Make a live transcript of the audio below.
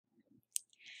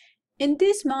In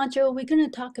this module, we're going to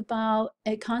talk about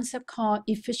a concept called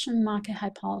efficient market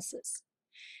hypothesis.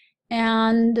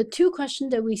 And the two questions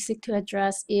that we seek to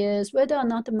address is whether or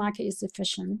not the market is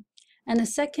efficient. And the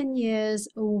second is,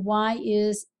 why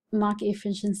is market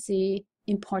efficiency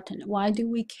important? Why do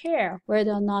we care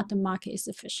whether or not the market is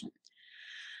efficient?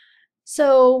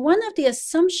 So one of the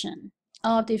assumptions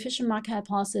of the efficient market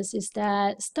hypothesis is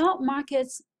that stock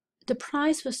markets, the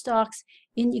price for stocks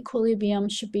in equilibrium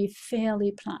should be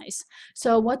fairly priced.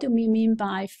 So what do we mean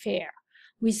by fair?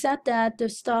 We said that the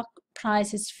stock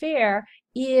price is fair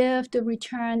if the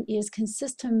return is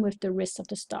consistent with the risk of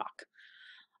the stock.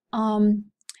 And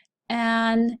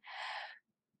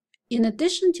in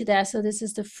addition to that, so this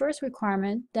is the first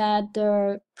requirement, that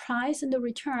the price and the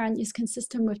return is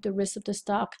consistent with the risk of the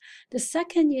stock. The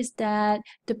second is that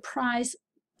the price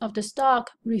of the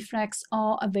stock reflects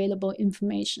all available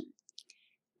information.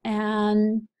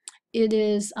 And it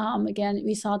is, again,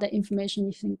 we saw that information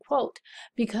is in quote,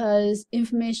 because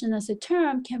information as a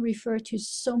term can refer to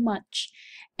so much.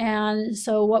 And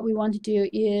so what we want to do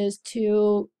is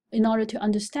in order to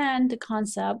understand the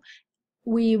concept,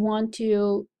 we want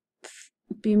to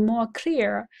be more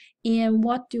clear in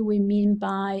what do we mean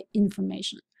by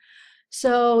information.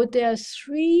 So there are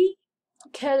three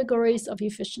categories of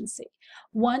efficiency.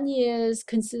 One is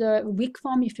considered weak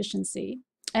form efficiency,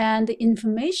 and the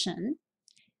information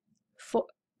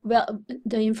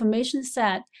the information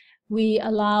set we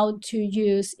allow to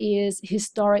use is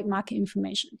historic market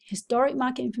information. Historic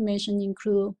market information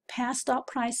include past stock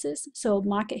prices. So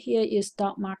market here is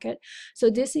stock market. So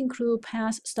this includes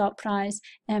past stock price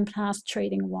and past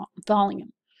trading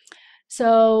volume.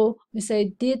 So we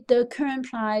say, did the current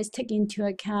price take into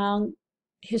account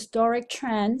historic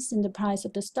trends in the price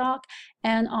of the stock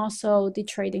and also the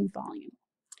trading volume?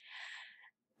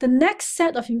 The next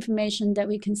set of information that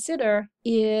we consider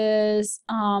is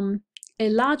a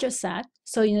larger set.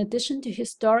 So in addition to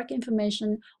historic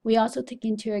information, we also take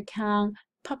into account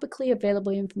publicly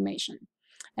available information.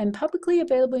 And publicly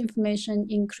available information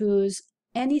includes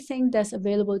anything that's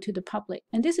available to the public.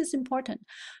 And this is important.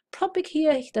 Public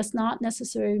here does not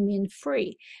necessarily mean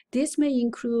free. This may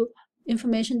include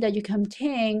information that you can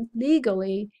obtain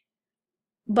legally,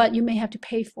 but you may have to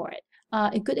pay for it.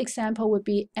 A good example would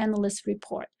be analyst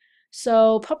report.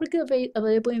 So publicly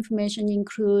available information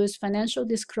includes financial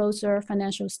disclosure,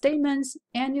 financial statements,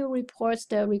 annual reports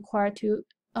that are required to,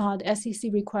 the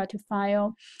SEC required to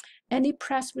file, any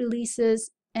press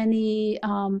releases, any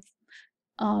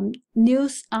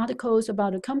news articles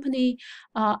about a company,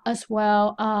 as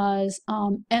well as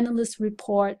analyst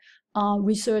report,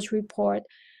 research report.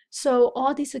 So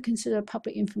all these are considered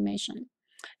public information.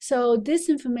 So this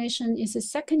information is a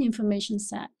second information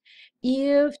set.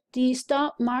 If the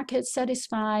stock market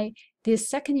satisfies this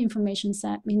second information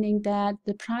set, meaning that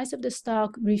the price of the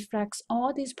stock reflects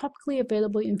all this publicly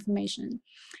available information,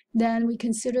 then we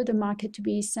consider the market to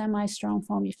be semi-strong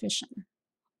form efficient.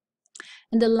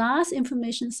 And the last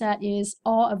information set is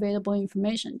all available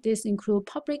information. This includes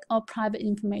public or private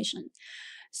information.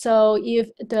 So if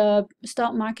the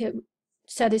stock market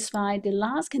satisfy the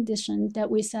last condition,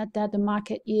 that we said that the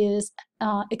market is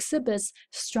exhibits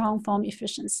strong form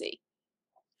efficiency.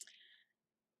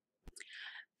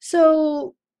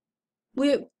 So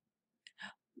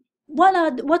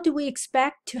what do we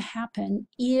expect to happen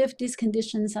if these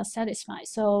conditions are satisfied?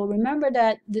 So remember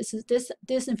that this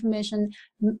information,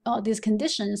 these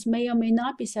conditions may or may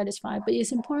not be satisfied, but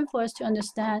it's important for us to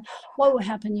understand what will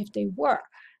happen if they were.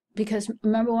 Because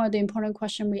remember, one of the important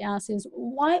questions we ask is,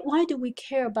 why do we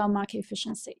care about market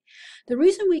efficiency? The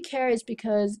reason we care is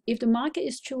because if the market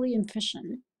is truly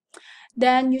efficient,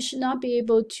 then you should not be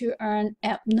able to earn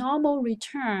abnormal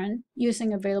return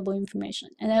using available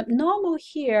information. And abnormal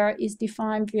here is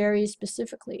defined very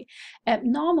specifically.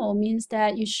 Abnormal means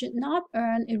that you should not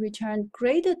earn a return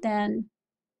greater than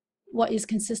what is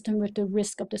consistent with the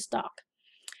risk of the stock.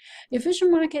 Efficient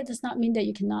market does not mean that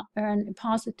you cannot earn a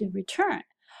positive return,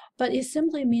 but it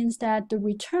simply means that the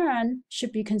return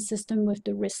should be consistent with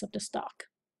the risk of the stock.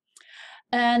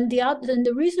 And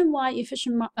the reason why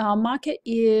efficient market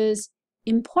is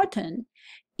important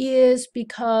is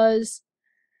because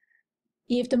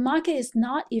if the market is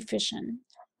not efficient,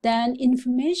 then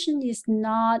information is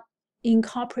not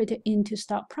incorporated into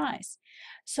stock price.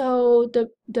 So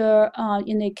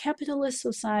in a capitalist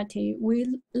society, we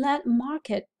let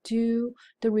market do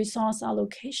the resource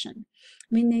allocation,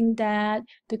 meaning that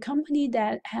the company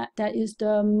that is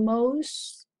the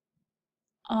most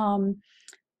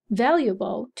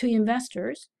valuable to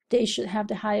investors, they should have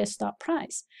the highest stock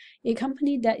price. A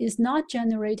company that is not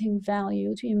generating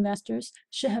value to investors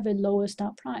should have a lower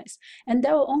stock price. And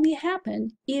that will only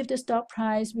happen if the stock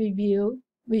price review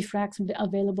reflects the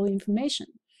available information.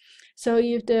 So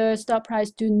if the stock price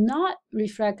do not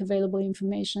reflect available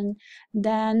information,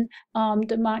 then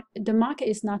the market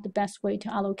is not the best way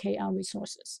to allocate our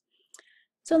resources.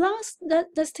 So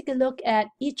let's take a look at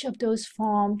each of those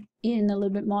forms in a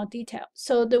little bit more detail.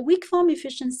 So the weak form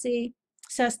efficiency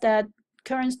says that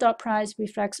current stock price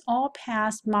reflects all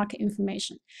past market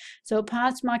information. So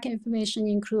past market information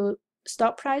include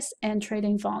stock price and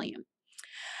trading volume.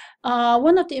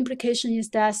 One of the implications is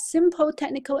that simple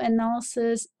technical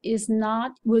analysis does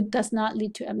not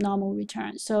lead to abnormal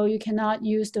return. So you cannot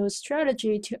use those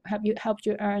strategies to help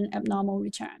you earn abnormal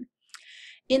return.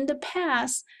 In the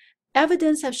past,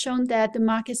 evidence have shown that the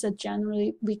markets are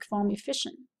generally weak form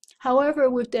efficient. However,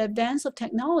 with the advance of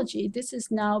technology, this is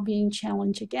now being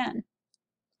challenged again,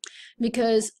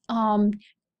 because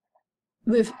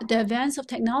with the advance of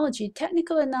technology,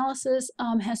 technical analysis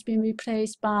has been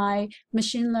replaced by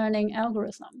machine learning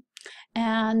algorithm.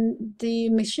 And the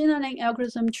machine learning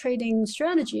algorithm trading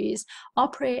strategies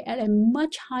operate at a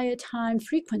much higher time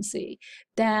frequency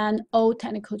than old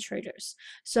technical traders.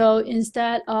 So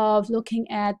instead of looking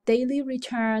at daily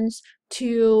returns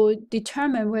to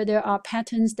determine where there are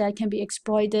patterns that can be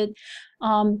exploited,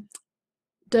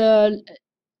 the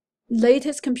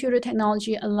latest computer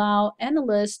technology allow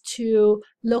analysts to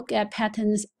look at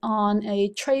patterns on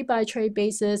a trade-by-trade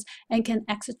basis and can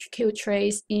execute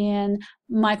trades in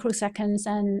microseconds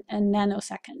and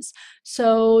nanoseconds.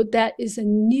 So that is a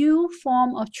new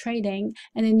form of trading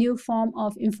and a new form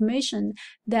of information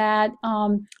that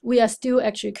we are still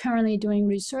actually currently doing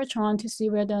research on to see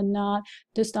whether or not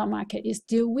the stock market is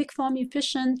still weak form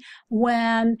efficient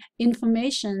when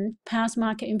information, past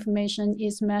market information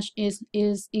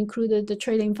is included the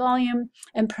trading volume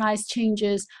and price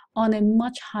changes on a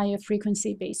much higher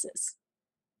frequency basis.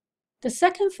 The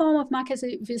second form of market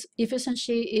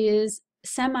efficiency is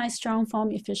semi-strong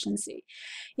form efficiency.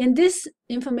 In this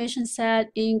information set,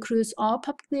 it includes all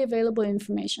publicly available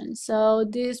information. So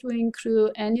this will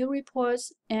include annual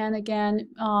reports and again,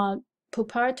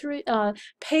 proprietary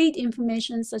paid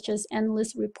information such as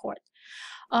analyst report.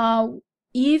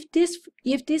 If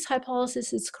this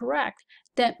hypothesis is correct,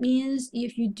 that means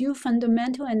if you do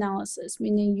fundamental analysis,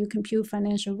 meaning you compute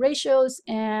financial ratios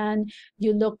and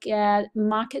you look at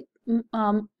market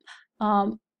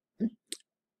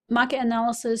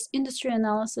analysis, industry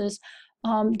analysis,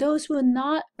 those will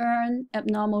not earn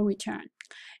abnormal return.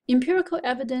 Empirical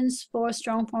evidence for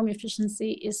strong form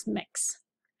efficiency is mixed.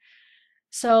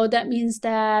 So that means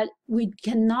that we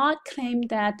cannot claim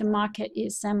that the market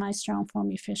is semi-strong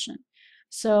form efficient.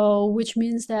 So which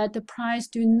means that the price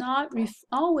do not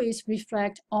always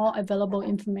reflect all available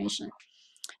information.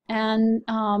 And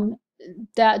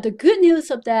that the good news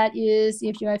of that is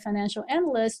if you're a financial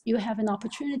analyst, you have an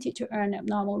opportunity to earn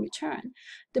abnormal return.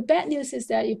 The bad news is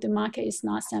that if the market is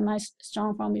not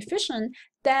semi-strong form efficient,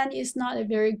 then it's not a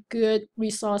very good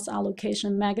resource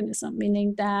allocation mechanism,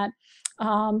 meaning that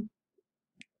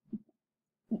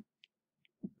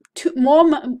more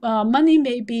money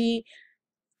may be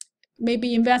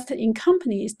invested in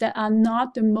companies that are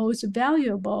not the most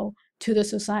valuable to the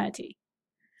society.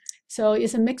 So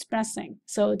it's a mixed blessing.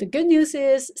 So the good news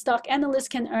is stock analysts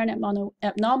can earn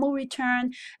abnormal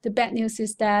return. The bad news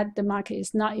is that the market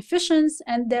is not efficient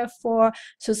and therefore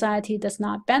society does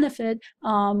not benefit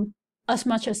as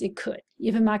much as it could.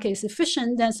 If the market is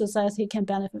efficient, then society can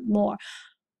benefit more.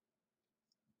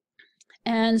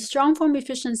 And strong form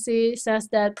efficiency says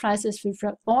that prices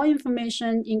reflect all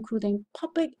information, including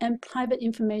public and private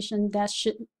information that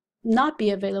should not be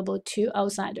available to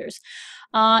outsiders.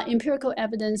 Empirical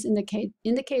evidence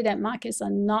indicate that markets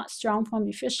are not strong form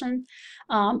efficient.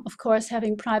 Of course,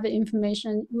 having private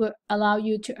information will allow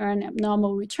you to earn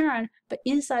abnormal return, but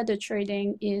insider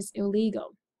trading is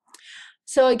illegal.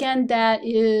 So again, that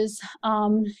is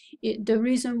the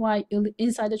reason why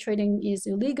insider trading is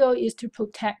illegal is to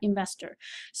protect investor,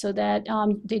 so that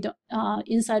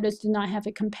insiders do not have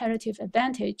a competitive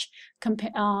advantage,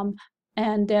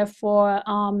 and therefore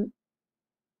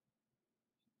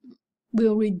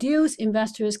will reduce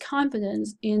investors'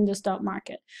 confidence in the stock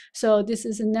market. So this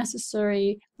is a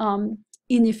necessary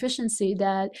inefficiency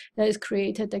that is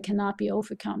created that cannot be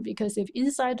overcome, because if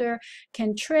insider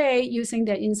can trade using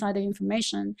their insider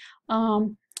information,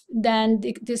 then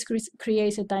this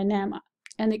creates a dilemma.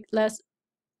 And let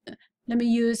me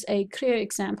use a clear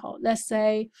example. Let's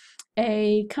say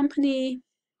a company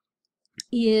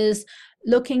is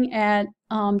looking at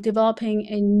developing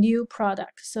a new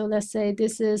product. So let's say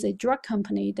this is a drug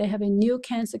company. They have a new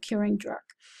cancer-curing drug.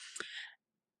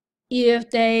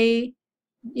 If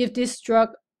this drug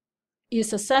is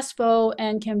successful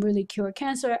and can really cure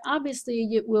cancer, obviously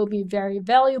it will be very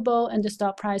valuable and the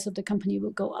stock price of the company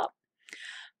will go up.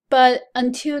 But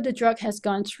until the drug has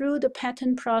gone through the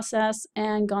patent process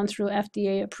and gone through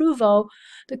FDA approval,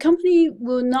 the company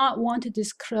will not want to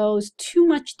disclose too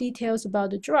much details about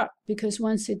the drug, because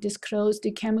once it discloses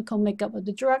the chemical makeup of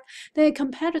the drug, then a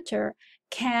competitor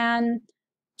can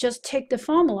just take the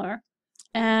formula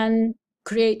and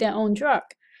create their own drug.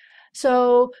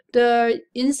 So the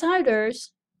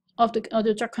insiders of the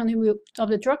drug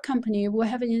company will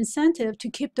have an incentive to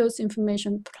keep those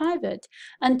information private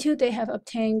until they have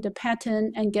obtained the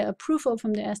patent and get approval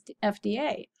from the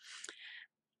FDA.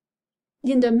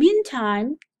 In the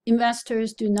meantime,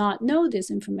 investors do not know this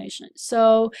information.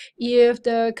 So if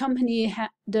the company,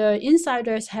 the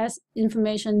insiders has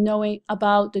information knowing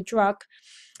about the drug,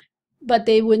 but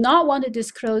they would not want to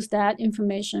disclose that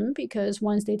information, because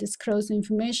once they disclose the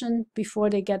information before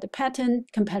they get the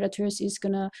patent, competitors is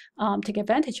going to take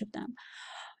advantage of them.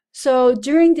 So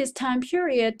during this time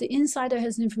period, the insider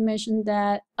has information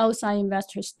that outside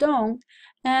investors don't,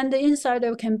 and the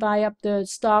insider can buy up the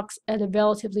stocks at a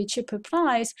relatively cheaper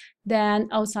price than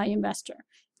outside investor.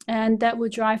 And that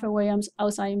would drive away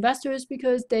outside investors,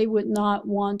 because they would not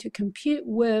want to compete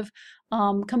with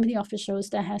company officials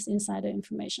that has insider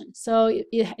information. So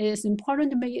it is important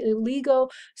to make it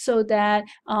illegal so that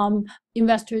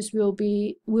investors will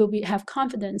have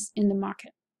confidence in the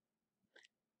market.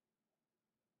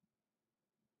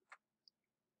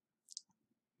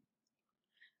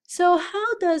 So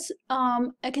how does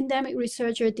academic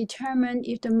researcher determine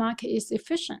if the market is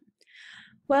efficient?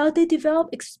 Well, they develop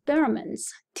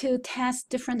experiments to test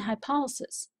different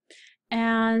hypotheses.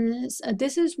 And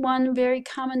this is one very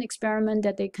common experiment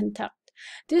that they conduct.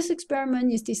 This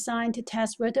experiment is designed to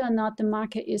test whether or not the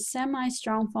market is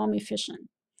semi-strong form efficient.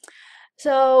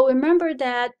 So remember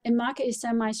that a market is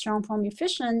semi-strong form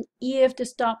efficient if the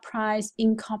stock price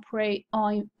incorporate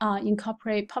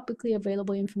publicly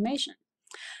available information.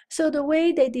 So the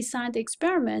way they design the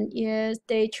experiment is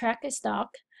they track a stock,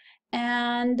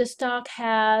 and the stock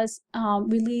has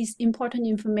released important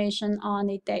information on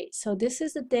a date. So this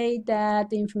is the day that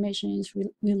the information is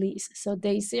released, so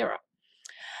day 0.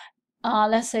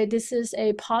 Let's say this is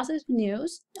a positive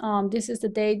news. This is the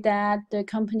day that the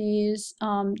company's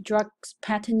drug's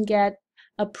patent get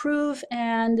approved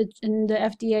and the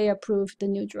FDA approved the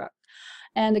new drug.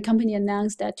 And the company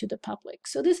announced that to the public.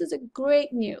 So this is a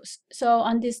great news. So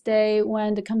on this day,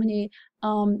 when the company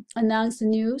announced the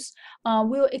news,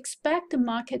 we'll expect the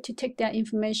market to take that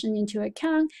information into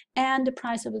account, and the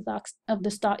price of the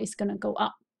stock is going to go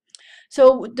up.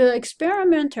 So the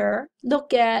experimenter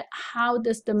look at how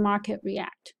does the market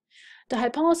react. The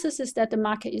hypothesis is that the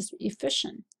market is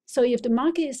efficient. So if the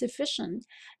market is efficient,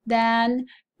 then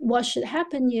what should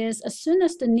happen is, as soon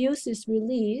as the news is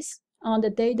released, on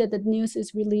the day that the news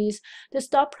is released, the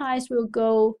stock price will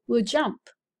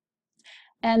jump.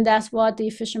 And that's what the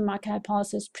efficient market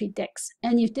hypothesis predicts.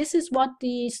 And if this is what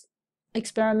the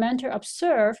experimenter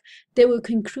observed, they will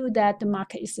conclude that the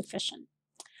market is efficient.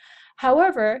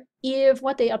 However, if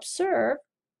what they observe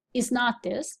is not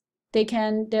this, there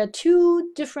are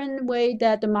two different ways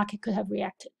that the market could have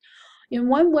reacted. In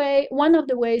one of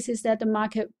the ways is that the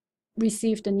market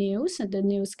receive the news, and the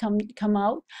news come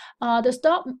out, the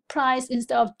stock price,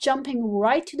 instead of jumping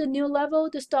right to the new level,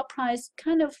 the stock price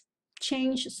kind of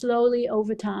change slowly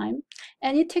over time,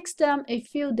 and it takes them a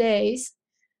few days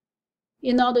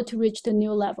in order to reach the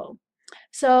new level.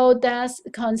 So that's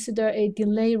considered a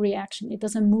delay reaction. It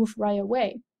doesn't move right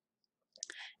away.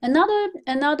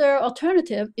 Another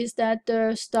alternative is that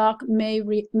the stock may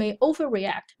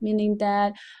overreact, meaning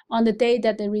that on the day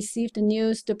that they receive the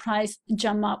news, the price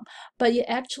jump up, but it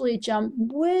actually jumped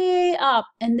way up,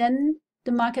 and then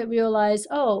the market realized,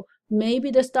 oh,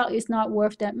 maybe the stock is not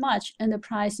worth that much, and the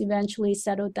price eventually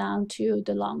settled down to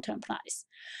the long-term price.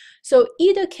 So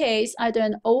either case, either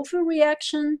an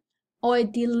overreaction or a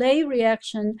delay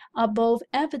reaction are both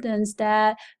evidence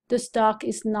that the stock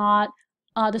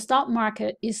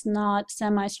market is not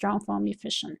semi-strong form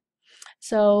efficient.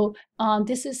 So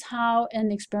this is how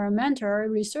an experimenter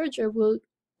researcher will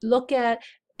look at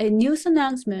a news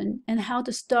announcement and how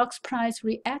the stock's price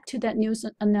react to that news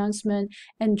announcement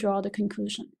and draw the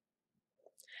conclusion.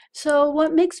 So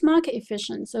what makes market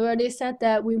efficient? So I already said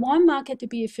that we want market to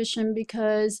be efficient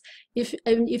because if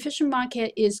an efficient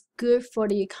market is good for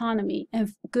the economy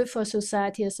and good for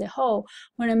society as a whole.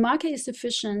 When a market is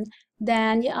efficient,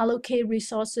 then you allocate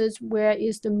resources where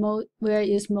is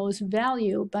most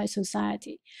value by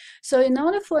society. So in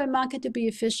order for a market to be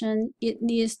efficient, it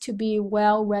needs to be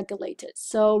well regulated.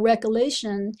 So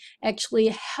regulation actually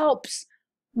helps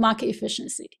market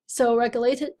efficiency. So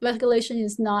regulation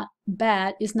is not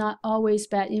bad, it's not always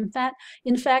bad.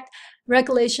 In fact,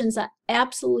 regulations are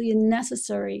absolutely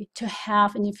necessary to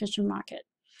have an efficient market.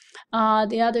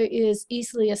 The other is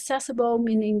easily accessible,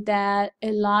 meaning that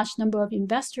a large number of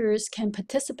investors can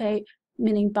participate,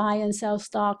 meaning buy and sell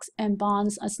stocks and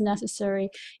bonds as necessary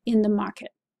in the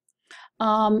market.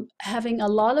 Having a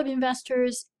lot of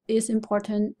investors is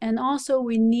important, and also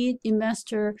we need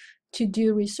investor to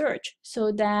do research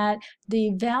so that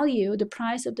the value, the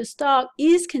price of the stock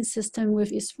is consistent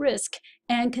with its risk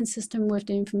and consistent with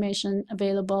the information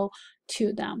available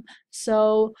to them.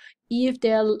 So if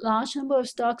there are a large number of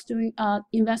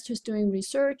investors doing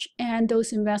research, and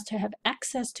those investors have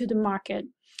access to the market,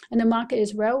 and the market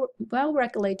is well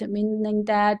regulated, meaning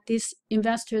that these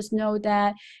investors know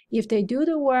that if they do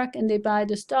the work and they buy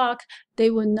the stock, they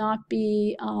will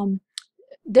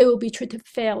be treated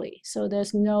fairly. So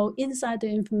there's no insider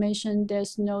information,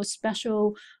 there's no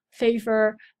special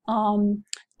favor,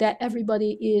 that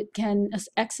everybody can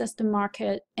access the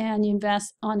market and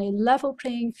invest on a level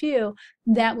playing field.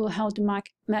 That will help the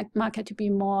market to be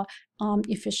more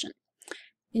efficient.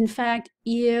 In fact,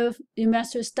 if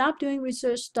investors stop doing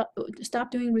research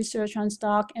on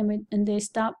stock, and they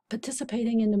stop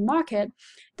participating in the market,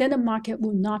 then the market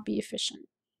will not be efficient.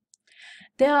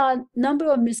 There are a number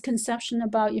of misconceptions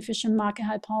about efficient market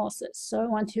hypothesis, so I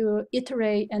want to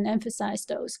iterate and emphasize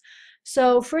those.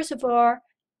 So first of all,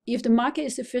 if the market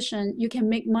is efficient, you can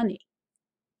make money.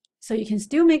 So you can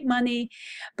still make money,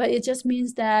 but it just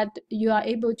means that you are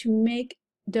able to make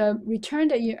the return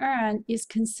that you earn is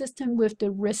consistent with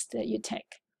the risk that you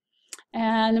take.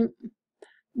 And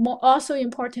also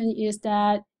important is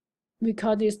that we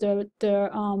call this the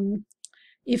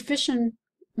efficient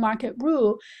market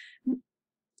rule.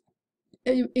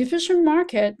 Efficient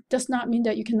market does not mean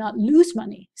that you cannot lose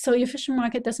money. So efficient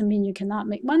market doesn't mean you cannot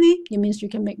make money. It means you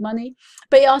can make money,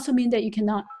 but it also means that you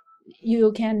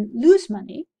can lose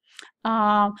money.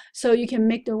 So you can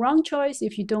make the wrong choice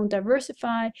if you don't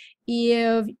diversify,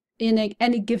 if in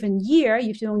any given year,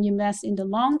 if you don't invest in the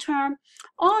long term.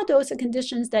 All those are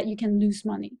conditions that you can lose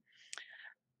money.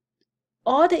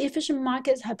 All the efficient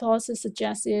markets hypothesis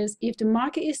suggests is if the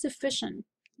market is efficient,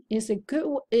 it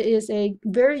is a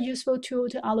very useful tool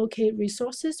to allocate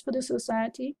resources for the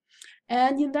society.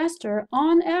 And investor,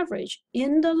 on average,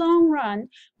 in the long run,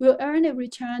 will earn a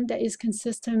return that is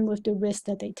consistent with the risk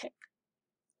that they take.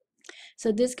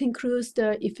 So this concludes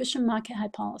the efficient market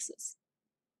hypothesis.